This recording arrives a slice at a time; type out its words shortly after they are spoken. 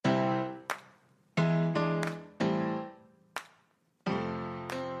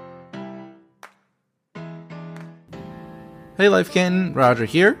Hey Life Canton, Roger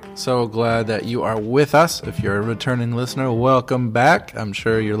here. So glad that you are with us. If you're a returning listener, welcome back. I'm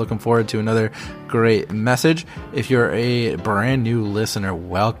sure you're looking forward to another great message. If you're a brand new listener,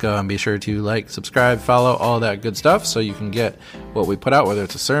 welcome. Be sure to like, subscribe, follow, all that good stuff so you can get what we put out, whether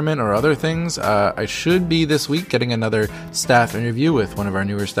it's a sermon or other things. I should be this week getting another staff interview with one of our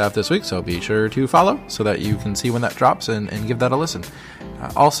newer staff this week, so be sure to follow so that you can see when that drops and give that a listen.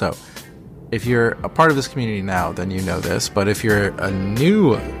 Also, if you're a part of this community now, then you know this. But if you're a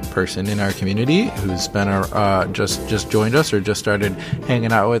new person in our community who's been just joined us or just started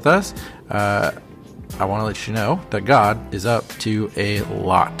hanging out with us, I want to let you know that God is up to a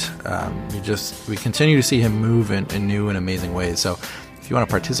lot. We continue to see Him move in new and amazing ways. So if you want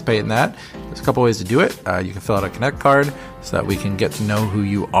to participate in that, there's a couple ways to do it. You can fill out a Connect card so that we can get to know who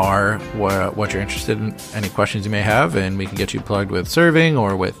you are, what you're interested in, any questions you may have, and we can get you plugged with serving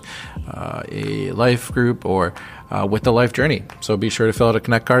or with a life group or with the life journey. So be sure to fill out a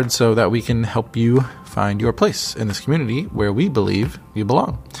Connect card so that we can help you find your place in this community where we believe you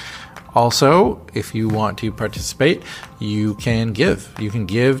belong. Also, if you want to participate, you can give. You can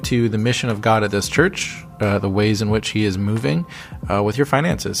give to the mission of God at this church, the ways in which He is moving with your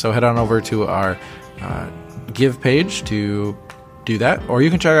finances. So head on over to our give page to do that. Or you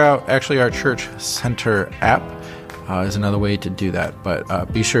can check out actually our Church Center app is another way to do that.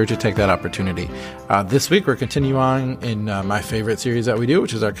 But be sure to take that opportunity. This week, we're continuing on in my favorite series that we do,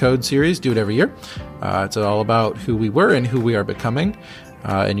 which is our Code series. Do it every year. It's all about who we were and who we are becoming.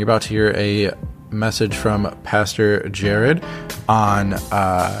 And you're about to hear a message from Pastor Jared on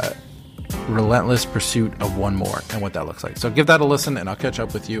Relentless Pursuit of One More and what that looks like. So give that a listen, and I'll catch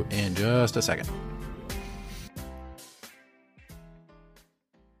up with you in just a second.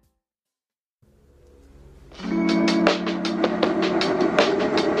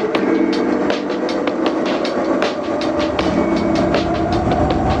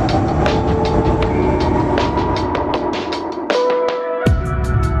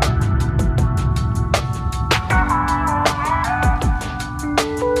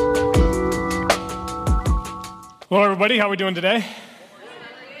 Hello, everybody. How are we doing today?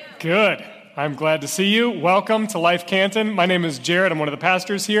 Good. I'm glad to see you. Welcome to Life Canton. My name is Jared. I'm one of the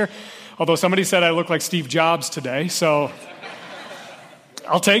pastors here, although somebody said I look like Steve Jobs today, so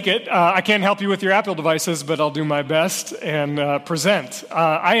I'll take it. I can't help you with your Apple devices, but I'll do my best and present.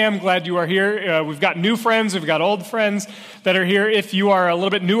 I am glad you are here. We've got new friends. We've got old friends that are here. If you are a little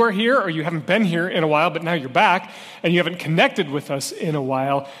bit newer here or you haven't been here in a while, but now you're back and you haven't connected with us in a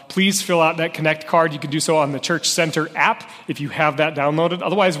while, please fill out that Connect card. You can do so on the Church Center app if you have that downloaded.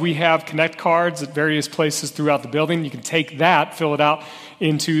 Otherwise, we have Connect cards at various places throughout the building. You can take that, fill it out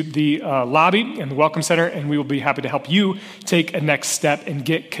into the lobby and the Welcome Center, and we will be happy to help you take a next step and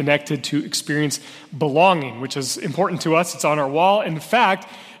get connected to experience belonging, which is important to us. It's on our wall. In fact,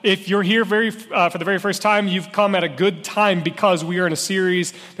 if you're here for the very first time, you've come at a good time because we are in a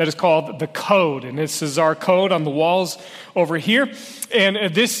series that is called The Code. And this is our code on the walls over here.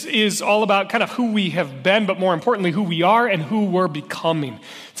 And this is all about kind of who we have been, but more importantly, who we are and who we're becoming.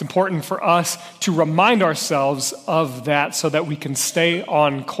 It's important for us to remind ourselves of that so that we can stay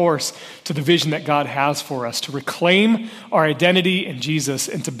on course to the vision that God has for us, to reclaim our identity in Jesus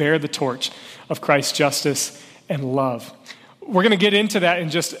and to bear the torch of Christ's justice and love. We're going to get into that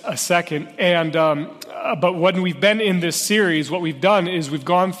in just a second, but when we've been in this series, what we've done is we've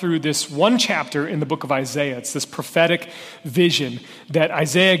gone through this one chapter in the book of Isaiah. It's this prophetic vision that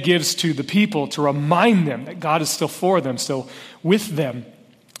Isaiah gives to the people to remind them that God is still for them, still with them.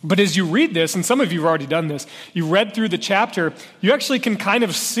 But as you read this, and some of you have already done this, you read through the chapter, you actually can kind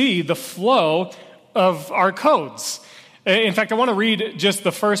of see the flow of our codes. In fact, I want to read just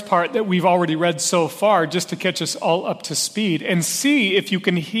the first part that we've already read so far just to catch us all up to speed and see if you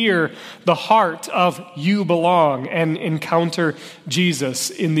can hear the heart of you belong and encounter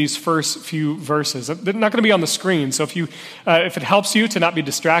Jesus in these first few verses. They're not going to be on the screen, so if it helps you to not be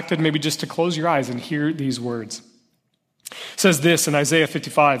distracted, maybe just to close your eyes and hear these words. It says this in Isaiah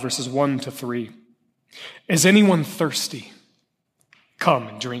 55, verses 1 to 3. Is anyone thirsty? Come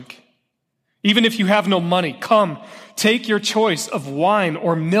and drink. Even if you have no money, come, take your choice of wine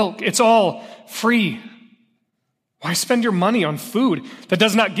or milk. It's all free. Why spend your money on food that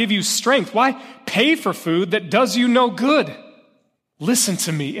does not give you strength? Why pay for food that does you no good? Listen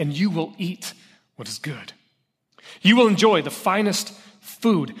to me and you will eat what is good. You will enjoy the finest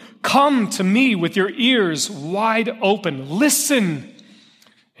food. Come to me with your ears wide open. Listen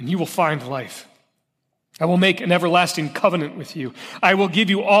and you will find life. I will make an everlasting covenant with you. I will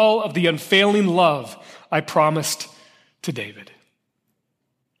give you all of the unfailing love I promised to David.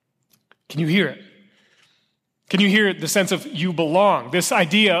 Can you hear it? Can you hear the sense of you belong? This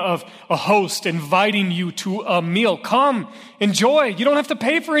idea of a host inviting you to a meal. Come, enjoy. You don't have to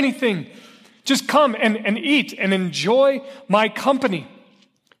pay for anything. Just come and eat and enjoy my company.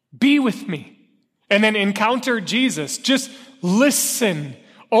 Be with me. And then encounter Jesus. Just listen.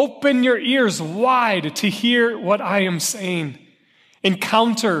 Open your ears wide to hear what I am saying.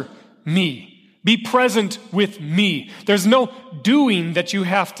 Encounter me. Be present with me. There's no doing that you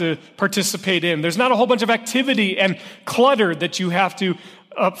have to participate in. There's not a whole bunch of activity and clutter that you have to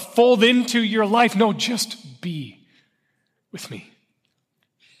fold into your life. No, just be with me.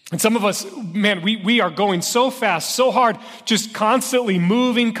 And some of us, man, we are going so fast, so hard, just constantly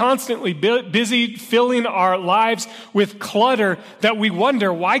moving, constantly busy, filling our lives with clutter that we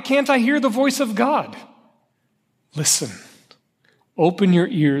wonder, why can't I hear the voice of God? Listen. Open your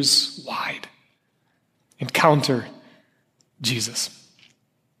ears wide. Encounter Jesus.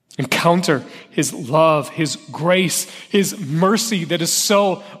 Encounter his love, his grace, his mercy that is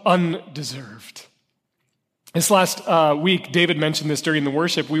so undeserved. This last week, David mentioned this during the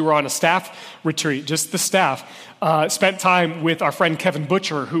worship. We were on a staff retreat, just the staff. Spent time with our friend Kevin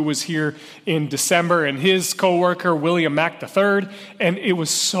Butcher, who was here in December, and his coworker, William Mack III, and it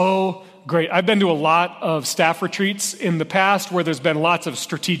was so great. I've been to a lot of staff retreats in the past where there's been lots of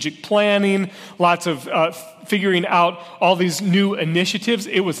strategic planning, lots of figuring out all these new initiatives.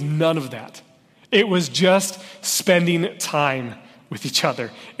 It was none of that. It was just spending time with each other,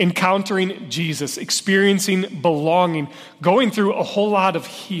 encountering Jesus, experiencing belonging, going through a whole lot of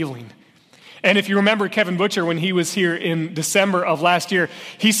healing. And if you remember Kevin Butcher, when he was here in December of last year,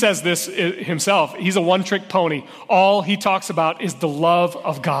 he says this himself. He's a one-trick pony. All he talks about is the love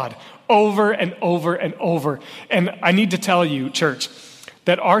of God over and over and over. And I need to tell you, church,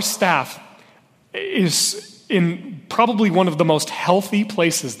 that our staff is in probably one of the most healthy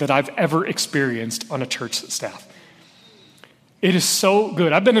places that I've ever experienced on a church staff. It is so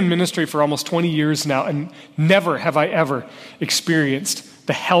good. I've been in ministry for almost 20 years now, and never have I ever experienced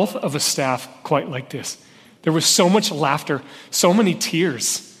the health of a staff quite like this. There was so much laughter, so many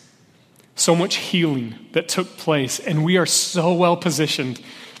tears, so much healing that took place, and we are so well positioned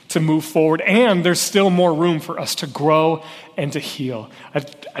to move forward, and there's still more room for us to grow and to heal. I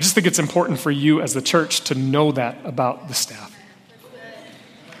just think it's important for you as the church to know that about the staff.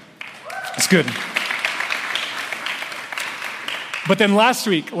 It's good. But then last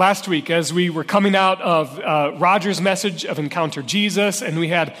week, as we were coming out of Roger's message of Encounter Jesus, and we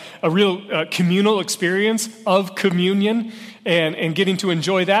had a real communal experience of communion and getting to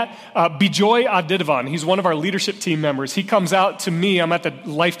enjoy that, Bijoy Adidavan, he's one of our leadership team members. He comes out to me, I'm at the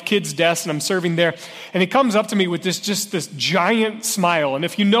Life Kids desk, and I'm serving there, and he comes up to me with this giant smile. And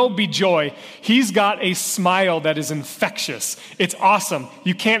if you know Bijoy, he's got a smile that is infectious. It's awesome.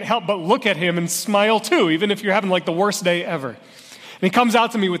 You can't help but look at him and smile too, even if you're having like the worst day ever. And he comes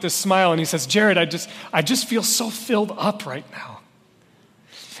out to me with this smile and he says, Jared, I just feel so filled up right now.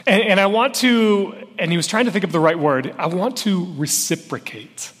 And I want to, and he was trying to think of the right word, I want to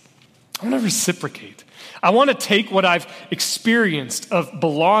reciprocate. I want to reciprocate. I want to take what I've experienced of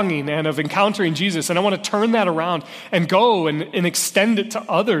belonging and of encountering Jesus, and I want to turn that around and go and extend it to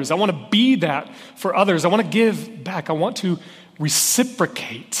others. I want to be that for others. I want to give back. I want to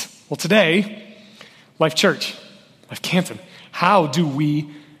reciprocate. Well, today, Life Church, Life Canton, how do we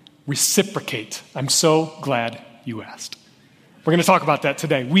reciprocate? I'm so glad you asked. We're going to talk about that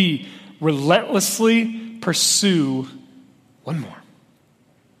today. We relentlessly pursue one more.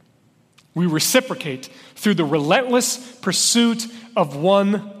 We reciprocate through the relentless pursuit of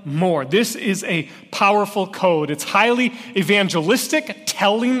one more. This is a powerful code. It's highly evangelistic,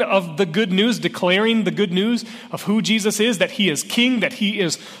 telling of the good news, declaring the good news of who Jesus is, that he is King, that he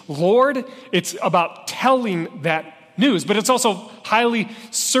is Lord. It's about telling that news, but it's also highly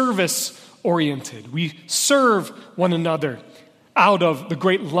service-oriented. We serve one another out of the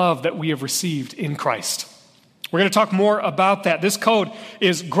great love that we have received in Christ. We're going to talk more about that. This code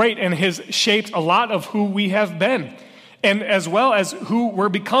is great and has shaped a lot of who we have been, and as well as who we're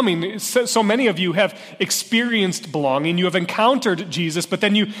becoming. So many of you have experienced belonging. You have encountered Jesus, but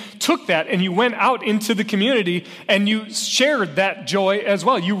then you took that and you went out into the community and you shared that joy as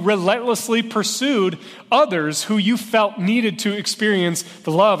well. You relentlessly pursued others who you felt needed to experience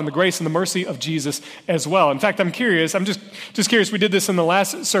the love and the grace and the mercy of Jesus as well. In fact, I'm curious. I'm just curious. We did this in the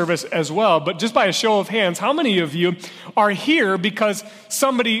last service as well, but just by a show of hands, how many of you are here because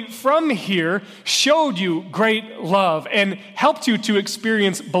somebody from here showed you great love and helped you to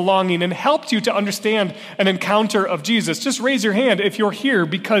experience belonging and helped you to understand an encounter of Jesus? Just raise your hand if you're here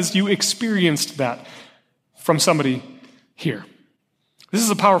because you experienced that from somebody here. This is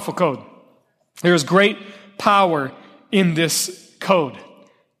a powerful code. There is great power in this code.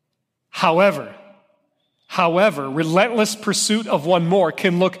 However, relentless pursuit of one more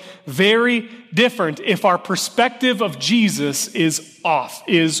can look very different if our perspective of Jesus is off,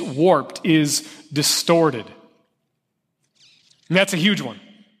 is warped, is distorted. And that's a huge one.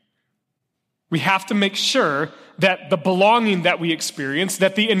 We have to make sure that the belonging that we experience,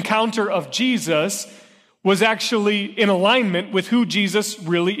 that the encounter of Jesus was actually in alignment with who Jesus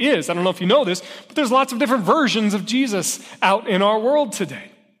really is. I don't know if you know this, but there's lots of different versions of Jesus out in our world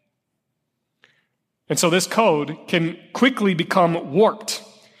today. And so this code can quickly become warped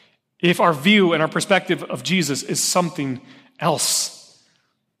if our view and our perspective of Jesus is something else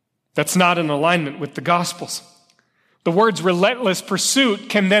that's not in alignment with the Gospels. The words relentless pursuit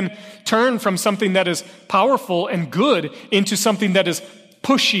can then turn from something that is powerful and good into something that is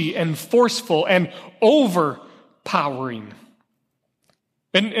pushy and forceful and overpowering.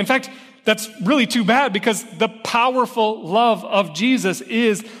 And in fact, that's really too bad because the powerful love of Jesus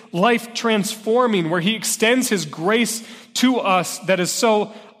is life-transforming, where he extends his grace to us that is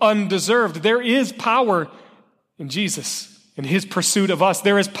so undeserved. There is power in Jesus, in his pursuit of us.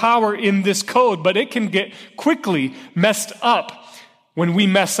 There is power in this code, but it can get quickly messed up when we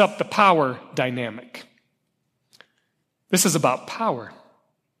mess up the power dynamic. This is about power.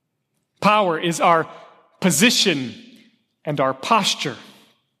 Power is our position and our posture.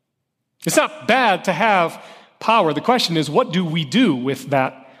 It's not bad to have power. The question is, what do we do with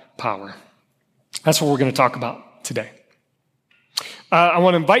that power? That's what we're going to talk about today. I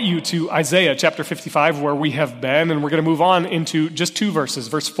want to invite you to Isaiah chapter 55, where we have been, and we're going to move on into just two verses,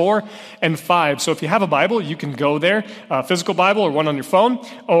 verse 4 and 5. So if you have a Bible, you can go there, a physical Bible or one on your phone,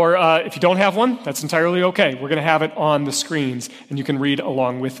 or if you don't have one, that's entirely okay. We're going to have it on the screens, and you can read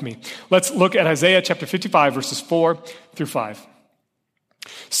along with me. Let's look at Isaiah chapter 55, verses 4 through 5.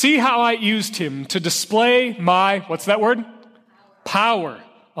 See how I used him to display my, what's that word? Power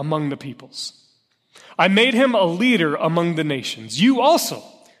among the peoples. I made him a leader among the nations. You also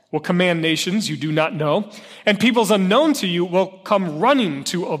will command nations you do not know, and peoples unknown to you will come running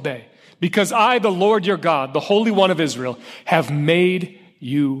to obey, because I, the Lord your God, the Holy One of Israel, have made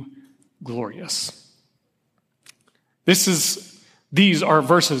you glorious. These are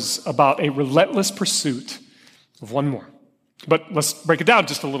verses about a relentless pursuit of one more. But let's break it down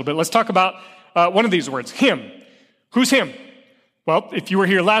just a little bit. Let's talk about one of these words, him. Who's him? Well, if you were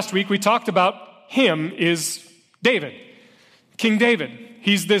here last week, we talked about him is David, King David.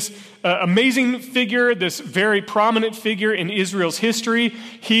 He's this amazing figure, this very prominent figure in Israel's history.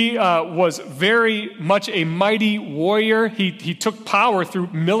 He was very much a mighty warrior. He took power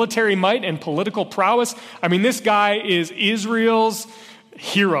through military might and political prowess. I mean, this guy is Israel's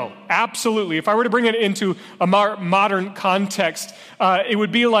hero, absolutely. If I were to bring it into a modern context, it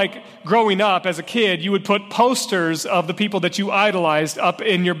would be like growing up as a kid, you would put posters of the people that you idolized up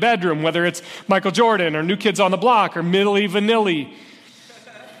in your bedroom, whether it's Michael Jordan or New Kids on the Block or Milli Vanilli.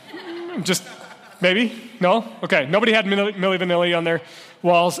 Just maybe? No? Okay, nobody had Milli Vanilli on their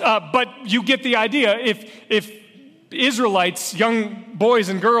walls. But you get the idea. If Israelites, young boys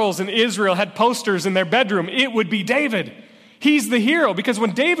and girls in Israel had posters in their bedroom, it would be David. He's the hero, because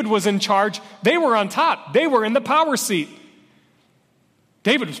when David was in charge, they were on top. They were in the power seat.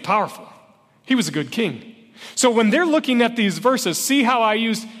 David was powerful. He was a good king. So when they're looking at these verses, see how I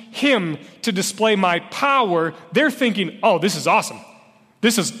used him to display my power, they're thinking, oh, this is awesome.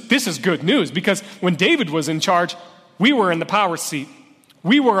 This is good news, because when David was in charge, we were in the power seat.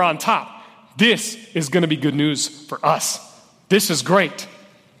 We were on top. This is going to be good news for us. This is great.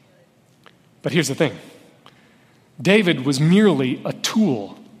 But here's the thing. David was merely a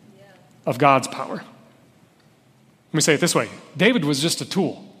tool of God's power. Let me say it this way. David was just a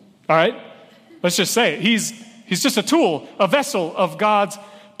tool, all right? Let's just say it. He's just a tool, a vessel of God's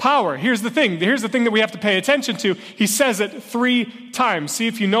power. Here's the thing that we have to pay attention to. He says it 3 times. See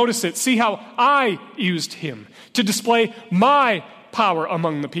if you notice it. See how I used him to display my power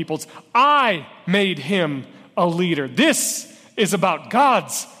among the peoples. I made him a leader. This is about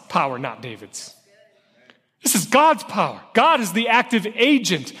God's power, not David's. This is God's power. God is the active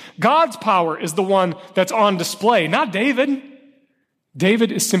agent. God's power is the one that's on display, not David.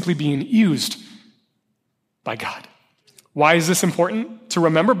 David is simply being used by God. Why is this important to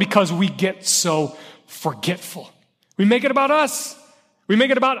remember? Because we get so forgetful. We make it about us. We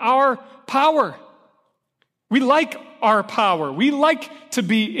make it about our power. We like our power. We like to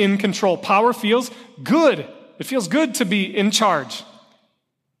be in control. Power feels good. It feels good to be in charge.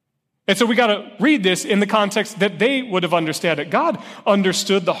 And so we got to read this in the context that they would have understood it. God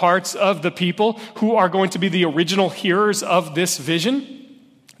understood the hearts of the people who are going to be the original hearers of this vision.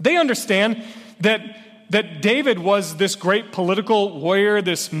 They understand that that David was this great political warrior,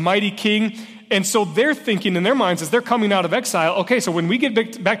 this mighty king. And so they're thinking in their minds as they're coming out of exile, okay, so when we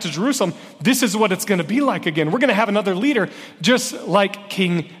get back to Jerusalem, this is what it's going to be like again. We're going to have another leader just like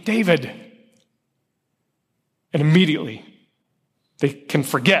King David. And immediately they can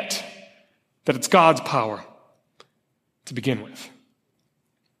forget that it's God's power to begin with.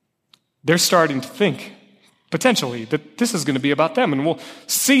 They're starting to think potentially that this is going to be about them. And we'll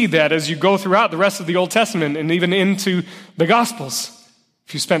see that as you go throughout the rest of the Old Testament and even into the Gospels,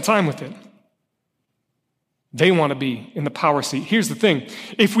 if you spend time with it. They want to be in the power seat. Here's the thing.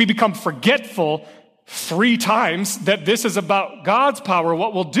 If we become forgetful 3 times that this is about God's power,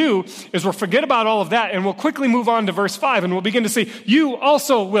 what we'll do is we'll forget about all of that and we'll quickly move on to verse 5 and we'll begin to say, you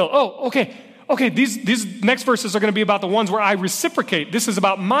also will. Oh, okay, these next verses are going to be about the ones where I reciprocate. This is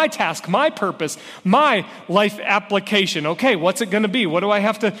about my task, my purpose, my life application. Okay, what's it going to be? What do I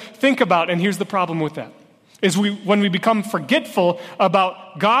have to think about? And here's the problem with that. Is when we become forgetful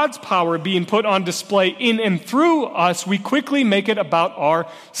about God's power being put on display in and through us, we quickly make it about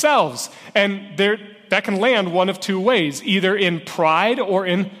ourselves. And that can land one of 2 ways, either in pride or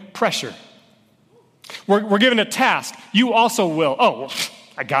in pressure. We're given a task. You also will. Oh, well,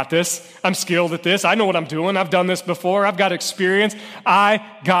 I got this. I'm skilled at this. I know what I'm doing. I've done this before. I've got experience. I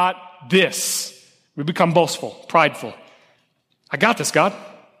got this. We become boastful, prideful. I got this, God.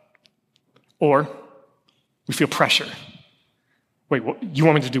 Or we feel pressure. Wait, you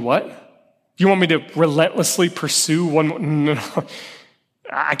want me to do what? You want me to relentlessly pursue one more? No,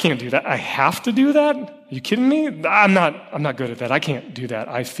 I can't do that. I have to do that? Are you kidding me? I'm not good at that. I can't do that.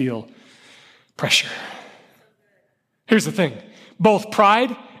 I feel pressure. Here's the thing. Both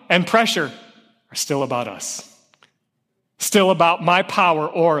pride and pressure are still about us. Still about my power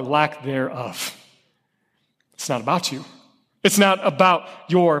or lack thereof. It's not about you. It's not about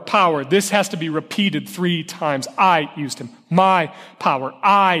your power. This has to be repeated 3 times. I used him. My power.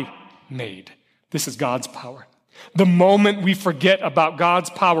 I made. This is God's power. The moment we forget about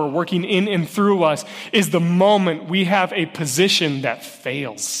God's power working in and through us is the moment we have a position that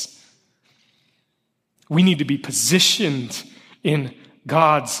fails. We need to be positioned in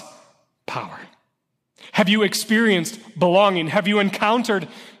God's power. Have you experienced belonging? Have you encountered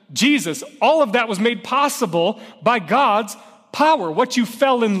Jesus? All of that was made possible by God's power. What you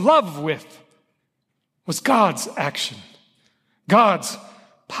fell in love with was God's action, God's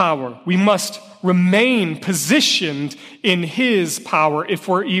power. We must remain positioned in his power if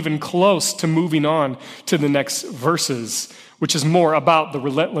we're even close to moving on to the next verses, which is more about the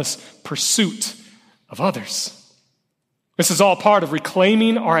relentless pursuit of others. This is all part of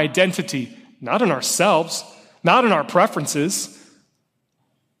reclaiming our identity, not in ourselves, not in our preferences,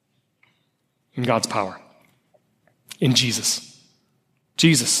 in God's power, in Jesus.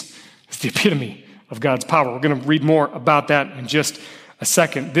 Jesus is the epitome of God's power. We're going to read more about that in just a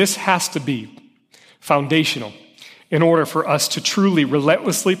second. This has to be foundational in order for us to truly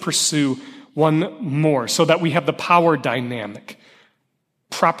relentlessly pursue one more so that we have the power dynamic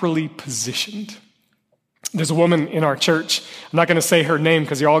properly positioned. There's a woman in our church. I'm not going to say her name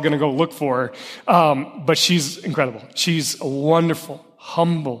because you're all going to go look for her, but she's incredible. She's a wonderful,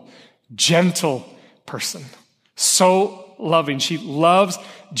 humble, gentle person. So loving. She loves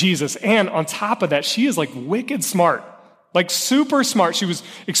Jesus. And on top of that, she is like wicked smart. Like super smart. She was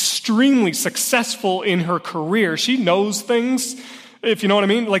extremely successful in her career. She knows things, if you know what I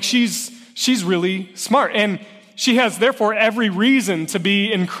mean. Like she's really smart. And she has therefore every reason to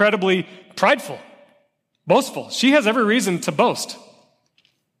be incredibly prideful, boastful. She has every reason to boast.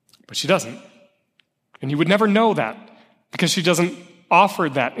 But she doesn't. And you would never know that because she doesn't offer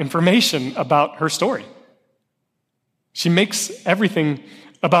that information about her story. She makes everything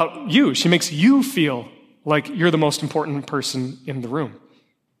about you. She makes you feel like you're the most important person in the room.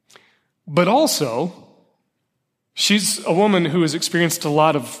 But also, she's a woman who has experienced a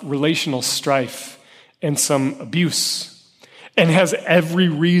lot of relational strife and some abuse and has every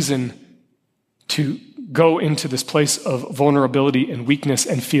reason to go into this place of vulnerability and weakness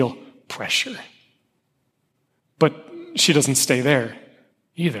and feel pressure. But she doesn't stay there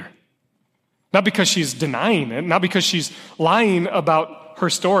either. Not because she's denying it, not because she's lying about her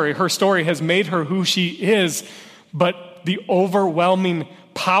story. Her story has made her who she is, but the overwhelming,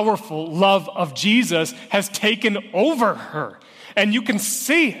 powerful love of Jesus has taken over her. And you can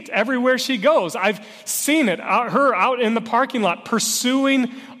see it everywhere she goes. I've seen it, her out in the parking lot,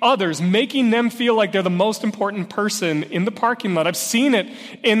 pursuing others, making them feel like they're the most important person in the parking lot. I've seen it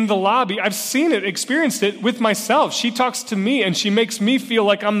in the lobby. I've seen it, experienced it with myself. She talks to me and she makes me feel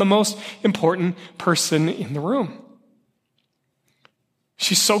like I'm the most important person in the room.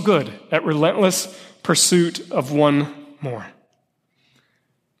 She's so good at relentless pursuit of one more.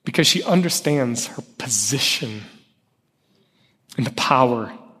 Because she understands her position and the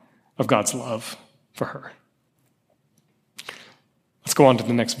power of God's love for her. Let's go on to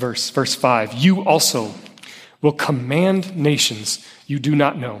the next verse. Verse 5. You also will command nations you do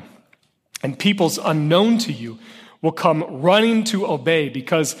not know, and peoples unknown to you will come running to obey,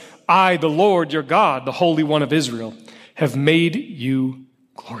 because I, the Lord your God, the Holy One of Israel, have made you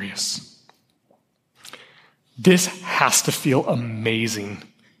glorious. This has to feel amazing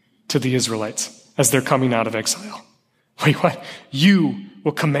to the Israelites as they're coming out of exile. Wait, what? You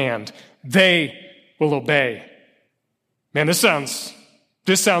will command. They will obey. Man, this sounds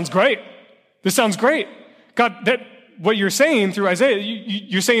great. This sounds great. God, what you're saying through Isaiah,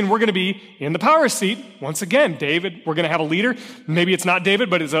 you're saying we're going to be in the power seat. Once again, David, we're going to have a leader. Maybe it's not David,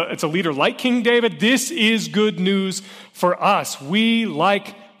 but it's a leader like King David. This is good news for us. We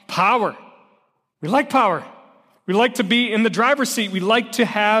like power. We like power. We like to be in the driver's seat. We like to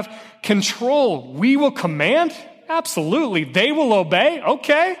have control. We will command? Absolutely. They will obey?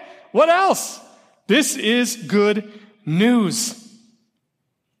 Okay. What else? This is good news.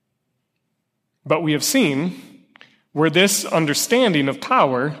 But we have seen where this understanding of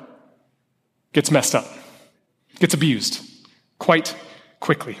power gets messed up, gets abused quite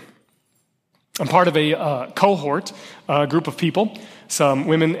quickly. I'm part of a cohort, a group of people, some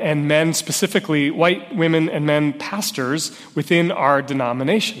women and men, specifically white women and men pastors within our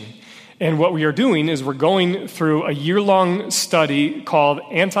denomination. And what we are doing is we're going through a year-long study called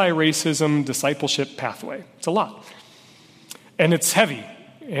Anti-Racism Discipleship Pathway. It's a lot. And it's heavy.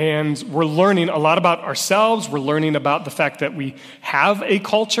 And we're learning a lot about ourselves. We're learning about the fact that we have a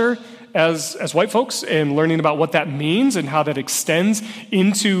culture as white folks, and learning about what that means and how that extends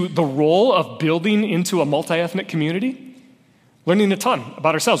into the role of building into a multi-ethnic community. Learning a ton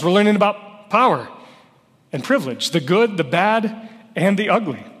about ourselves. We're learning about power and privilege, the good, the bad, and the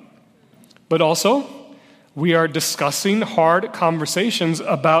ugly. But also, we are discussing hard conversations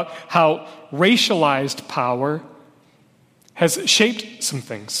about how racialized power has shaped some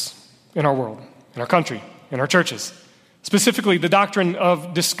things in our world, in our country, in our churches. Specifically, the doctrine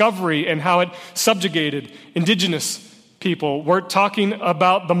of discovery and how it subjugated indigenous people. We're talking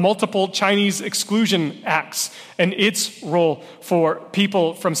about the multiple Chinese exclusion acts and its role for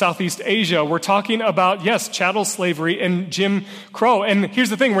people from Southeast Asia. We're talking about, yes, chattel slavery and Jim Crow. And here's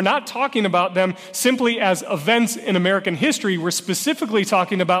the thing, we're not talking about them simply as events in American history. We're specifically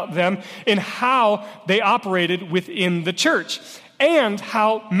talking about them in how they operated within the church, and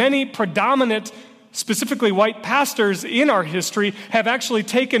how many predominant, specifically white pastors in our history have actually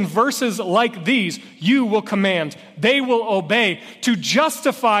taken verses like these, you will command, they will obey, to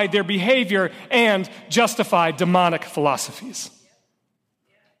justify their behavior and justify demonic philosophies.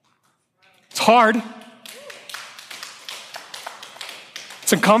 It's hard.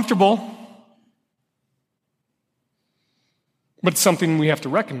 It's uncomfortable. But it's something we have to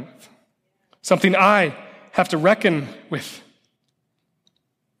reckon with. Something I have to reckon with.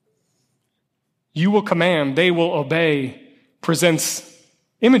 You will command, they will obey, presents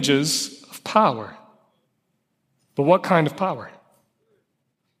images of power. But what kind of power?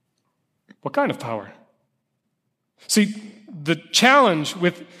 What kind of power? See, the challenge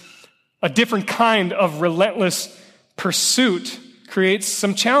with a different kind of relentless pursuit creates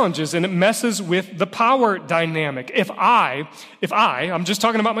some challenges, and it messes with the power dynamic. If I'm just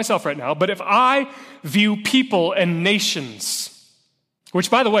talking about myself right now, but if I view people and nations, which,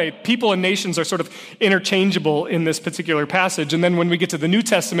 by the way, people and nations are sort of interchangeable in this particular passage. And then when we get to the New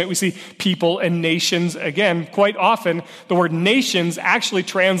Testament, we see people and nations again. Quite often, the word nations actually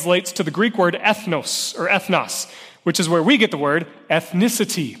translates to the Greek word ethnos, or ethnos, which is where we get the word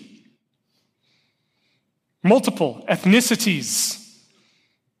ethnicity. Multiple ethnicities.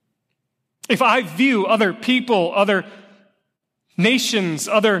 If I view other people, other nations,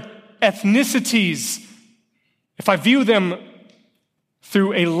 other ethnicities, if I view them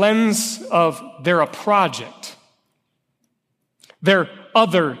through a lens of they're a project, they're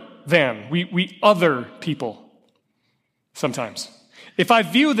other than, we other people sometimes. If I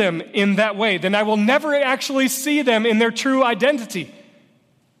view them in that way, then I will never actually see them in their true identity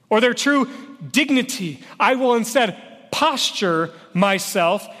or their true dignity. I will instead posture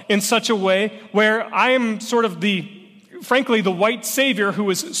myself in such a way where I am sort of frankly, the white savior who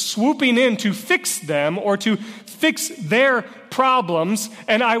is swooping in to fix them or to fix their problems,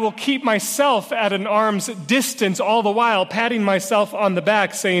 and I will keep myself at an arm's distance all the while, patting myself on the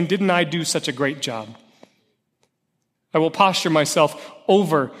back, saying, didn't I do such a great job? I will posture myself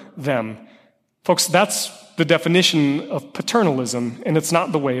over them. Folks, that's the definition of paternalism, and it's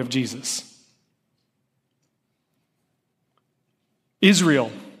not the way of Jesus.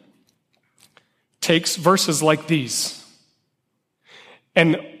 Israel takes verses like these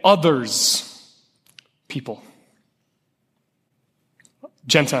and others people,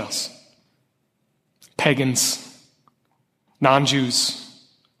 Gentiles, pagans, non-Jews,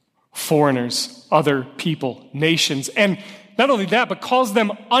 foreigners, other people, nations, and not only that, but calls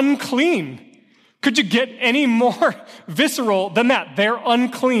them unclean. Could you get any more visceral than that? They're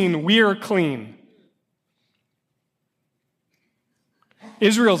unclean, we're clean.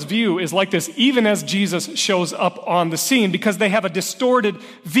 Israel's view is like this even as Jesus shows up on the scene because they have a distorted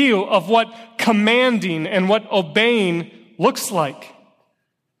view of what commanding and what obeying looks like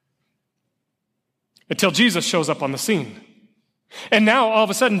until Jesus shows up on the scene. And now all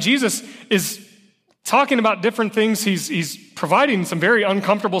of a sudden Jesus is talking about different things. He's providing some very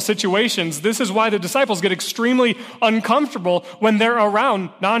uncomfortable situations. This is why the disciples get extremely uncomfortable when they're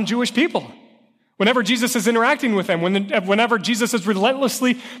around non-Jewish people. Whenever Jesus is interacting with them, whenever Jesus is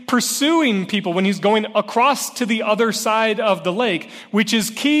relentlessly pursuing people, when he's going across to the other side of the lake, which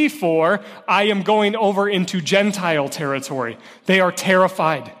is key for, I am going over into Gentile territory. They are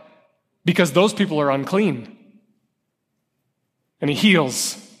terrified because those people are unclean. And he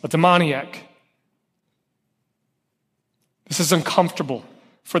heals a demoniac. This is uncomfortable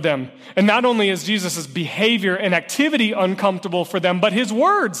for them. And not only is Jesus' behavior and activity uncomfortable for them, but his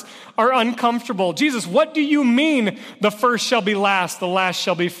words are uncomfortable. Jesus, what do you mean the first shall be last, the last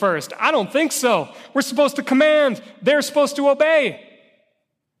shall be first? I don't think so. We're supposed to command. They're supposed to obey.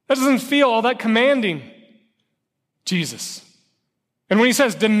 That doesn't feel all that commanding. Jesus. And when he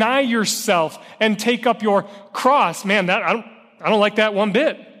says, deny yourself and take up your cross, man, I don't like that one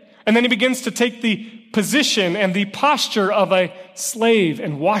bit. And then he begins to take the position and the posture of a slave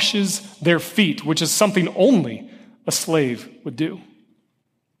and washes their feet, which is something only a slave would do.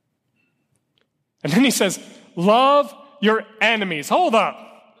 And then he says, love your enemies. Hold up.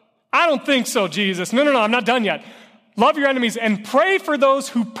 I don't think so, Jesus. No, I'm not done yet. Love your enemies and pray for those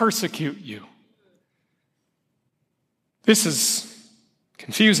who persecute you. This is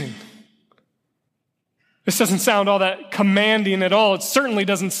confusing. This doesn't sound all that commanding at all. It certainly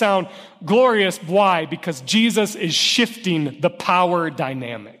doesn't sound glorious. Why? Because Jesus is shifting the power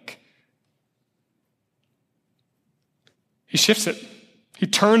dynamic. He shifts it. He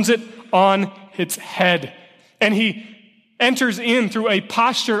turns it on its head. And he enters in through a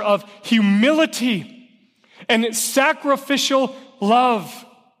posture of humility and sacrificial love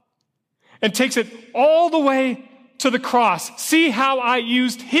and takes it all the way to the cross. See how I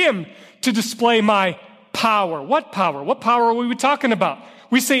used him to display my power. What power? What power are we talking about?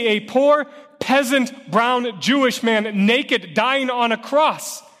 We say a poor, peasant, brown Jewish man, naked, dying on a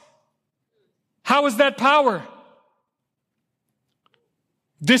cross. How is that power?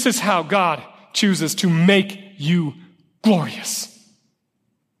 This is how God chooses to make you glorious.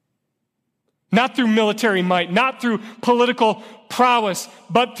 Not through military might, not through political prowess,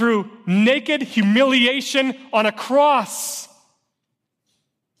 but through naked humiliation on a cross.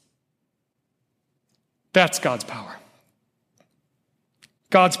 That's God's power.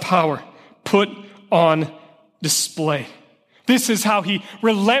 God's power put on display. This is how he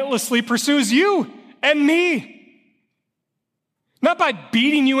relentlessly pursues you and me. Not by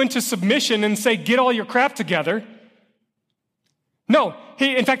beating you into submission and say, get all your crap together. No,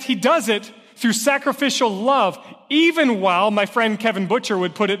 in fact, he does it through sacrificial love, even while, my friend Kevin Butcher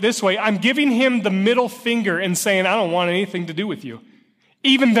would put it this way, I'm giving him the middle finger and saying, I don't want anything to do with you.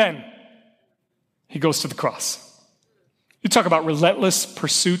 Even then, he goes to the cross. You talk about relentless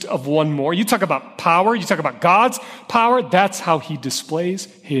pursuit of one more. You talk about power. You talk about God's power. That's how he displays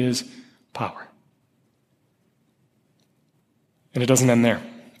his power. And it doesn't end there.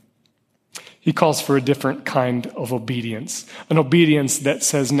 He calls for a different kind of obedience, an obedience that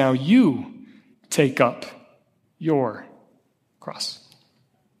says, now you take up your cross.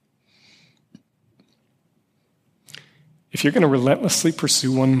 If you're going to relentlessly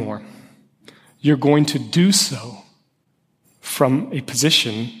pursue one more, you're going to do so from a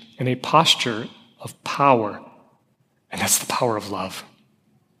position and a posture of power. And that's the power of love.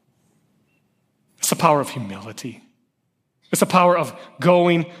 It's the power of humility. It's the power of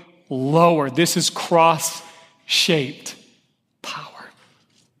going lower. This is cross-shaped power.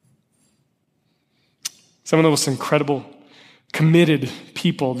 Some of the most incredible, committed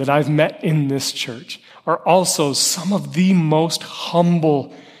people that I've met in this church are also some of the most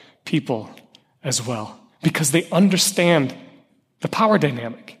humble people as well, because they understand the power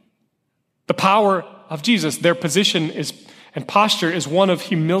dynamic, the power of Jesus. Their position and posture is one of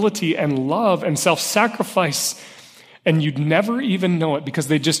humility and love and self-sacrifice, and you'd never even know it because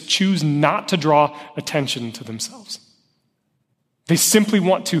they just choose not to draw attention to themselves. They simply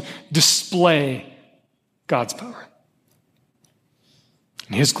want to display God's power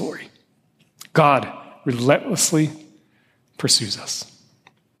and his glory. God relentlessly pursues us.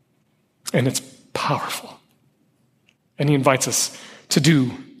 And it's powerful. And he invites us to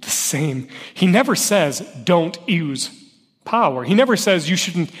do the same. He never says, don't use power. He never says you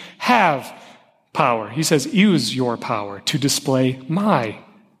shouldn't have power. He says, use your power to display my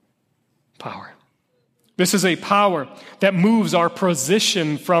power. This is a power that moves our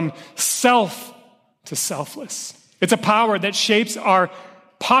position from self to selfless. It's a power that shapes our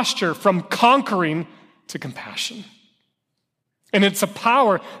posture from conquering to compassion. And it's a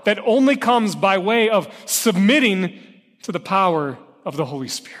power that only comes by way of submitting to the power of the Holy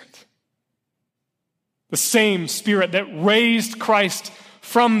Spirit. The same Spirit that raised Christ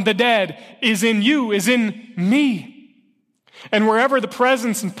from the dead is in you, is in me. And wherever the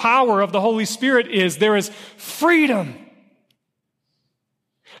presence and power of the Holy Spirit is, there is freedom.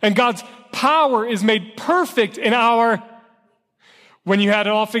 And God's power is made perfect in when you had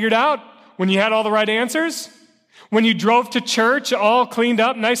it all figured out, when you had all the right answers, when you drove to church all cleaned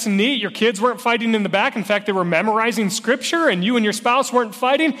up, nice and neat, your kids weren't fighting in the back. In fact, they were memorizing scripture and you and your spouse weren't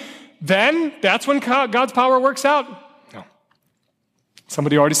fighting. Then that's when God's power works out. No.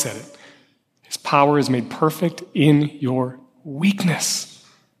 Somebody already said it. His power is made perfect in your weakness.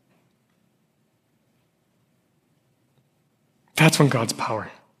 That's when God's power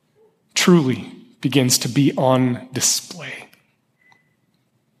truly begins to be on display.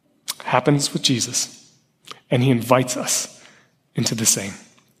 Happens with Jesus. And he invites us into the same.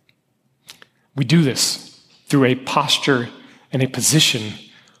 We do this through a posture and a position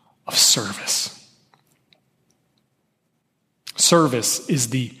of service. Service is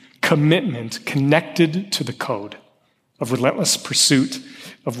the commitment connected to the code of relentless pursuit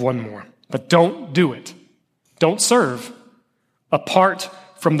of one more. But don't do it. Don't serve apart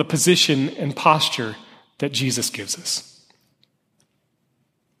from the position and posture that Jesus gives us.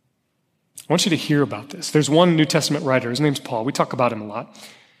 I want you to hear about this. There's one New Testament writer. His name's Paul. We talk about him a lot.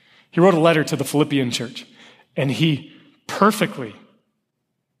 He wrote a letter to the Philippian church, and he perfectly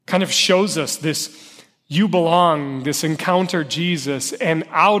kind of shows us this you belong, this encounter Jesus, and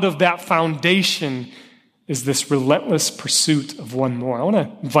out of that foundation is this relentless pursuit of one more. I want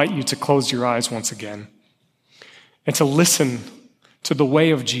to invite you to close your eyes once again and to listen to the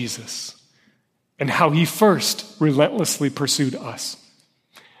way of Jesus and how he first relentlessly pursued us.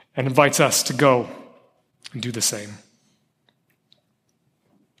 And invites us to go and do the same.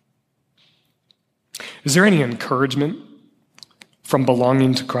 Is there any encouragement from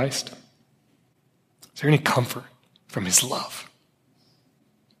belonging to Christ? Is there any comfort from his love?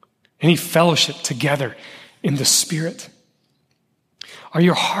 Any fellowship together in the Spirit? Are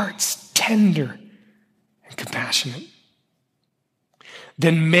your hearts tender and compassionate?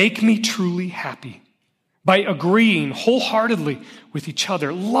 Then make me truly happy by agreeing wholeheartedly with each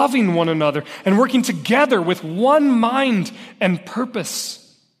other, loving one another, and working together with one mind and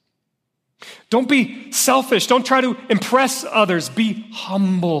purpose. Don't be selfish. Don't try to impress others. Be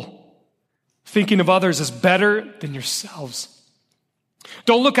humble, thinking of others as better than yourselves.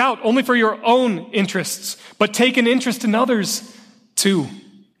 Don't look out only for your own interests, but take an interest in others too.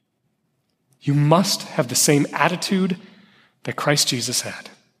 You must have the same attitude that Christ Jesus had.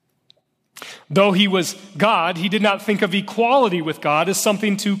 Though he was God, he did not think of equality with God as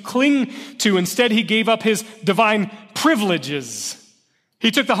something to cling to. Instead, he gave up his divine privileges. He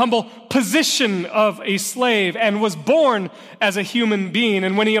took the humble position of a slave and was born as a human being.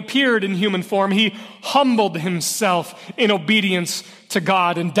 And when he appeared in human form, he humbled himself in obedience to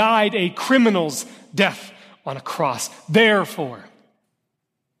God and died a criminal's death on a cross. Therefore,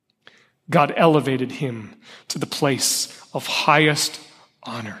 God elevated him to the place of highest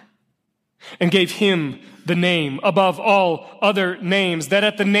honor and gave him the name above all other names, that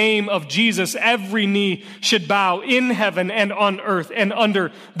at the name of Jesus every knee should bow in heaven and on earth and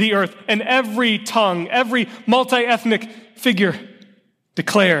under the earth, and every tongue, every multi-ethnic figure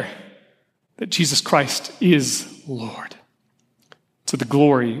declare that Jesus Christ is Lord, to the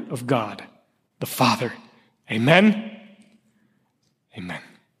glory of God the Father. Amen. Amen.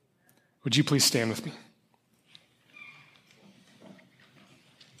 Would you please stand with me?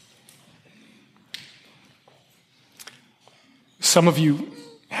 Some of you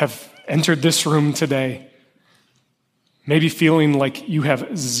have entered this room today maybe feeling like you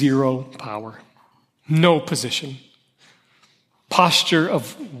have zero power, no position, posture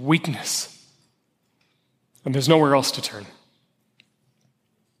of weakness, and there's nowhere else to turn.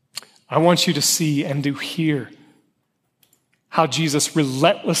 I want you to see and to hear how Jesus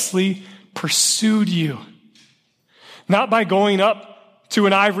relentlessly pursued you. not by going up to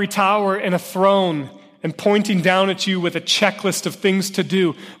an ivory tower and a throne and pointing down at you with a checklist of things to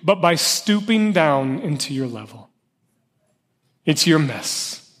do, but by stooping down into your level, into your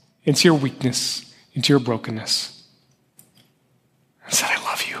mess, into your weakness, into your brokenness. And said, I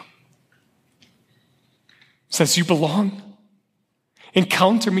love you. Says, you belong.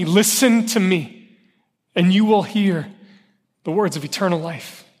 Encounter me, listen to me, and you will hear the words of eternal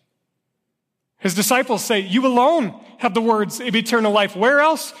life. His disciples say, you alone have the words of eternal life. Where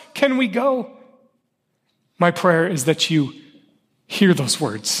else can we go? My prayer is that you hear those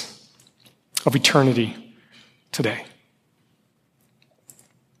words of eternity today.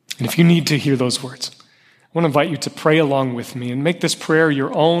 And if you need to hear those words, I want to invite you to pray along with me and make this prayer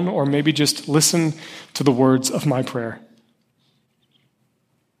your own, or maybe just listen to the words of my prayer.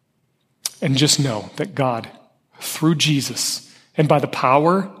 And just know that God, through Jesus and by the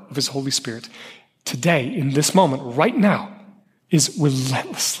power of his Holy Spirit, today, in this moment, right now, is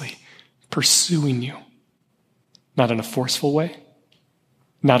relentlessly pursuing you. Not in a forceful way,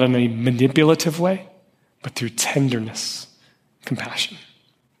 not in a manipulative way, but through tenderness, compassion.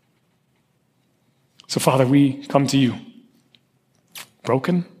 So, Father, we come to you,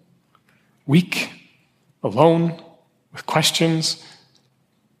 broken, weak, alone, with questions.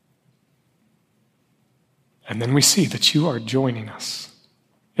 And then we see that you are joining us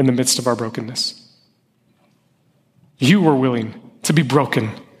in the midst of our brokenness. You were willing to be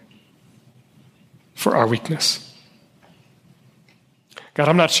broken for our weakness. God,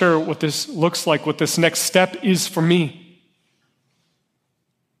 I'm not sure what this looks like, what this next step is for me,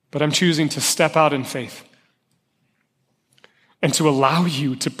 but I'm choosing to step out in faith and to allow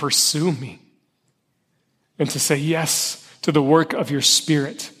you to pursue me and to say yes to the work of your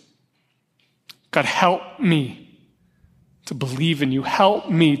Spirit. God, help me to believe in you. Help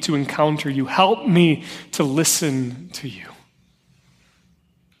me to encounter you. Help me to listen to you.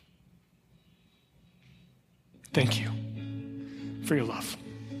 Thank you for your love.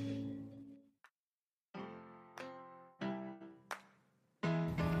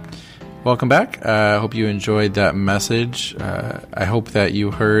 Welcome back. I hope you enjoyed that message. I hope that you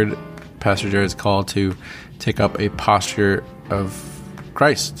heard Pastor Jared's call to take up a posture of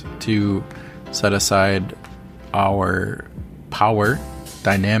Christ, to set aside our power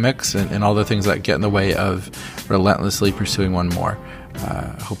dynamics and all the things that get in the way of relentlessly pursuing one more.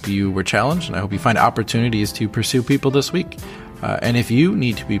 I hope you were challenged, and I hope you find opportunities to pursue people this week. And if you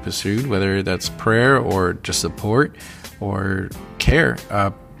need to be pursued, whether that's prayer or just support or care,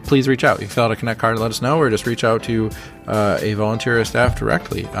 please reach out. You can fill out a Connect card and let us know, or just reach out to a volunteer or staff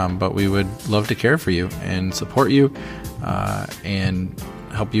directly. But we would love to care for you and support you and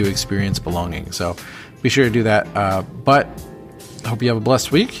help you experience belonging. So be sure to do that. But I hope you have a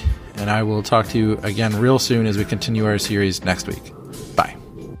blessed week, and I will talk to you again real soon as we continue our series next week.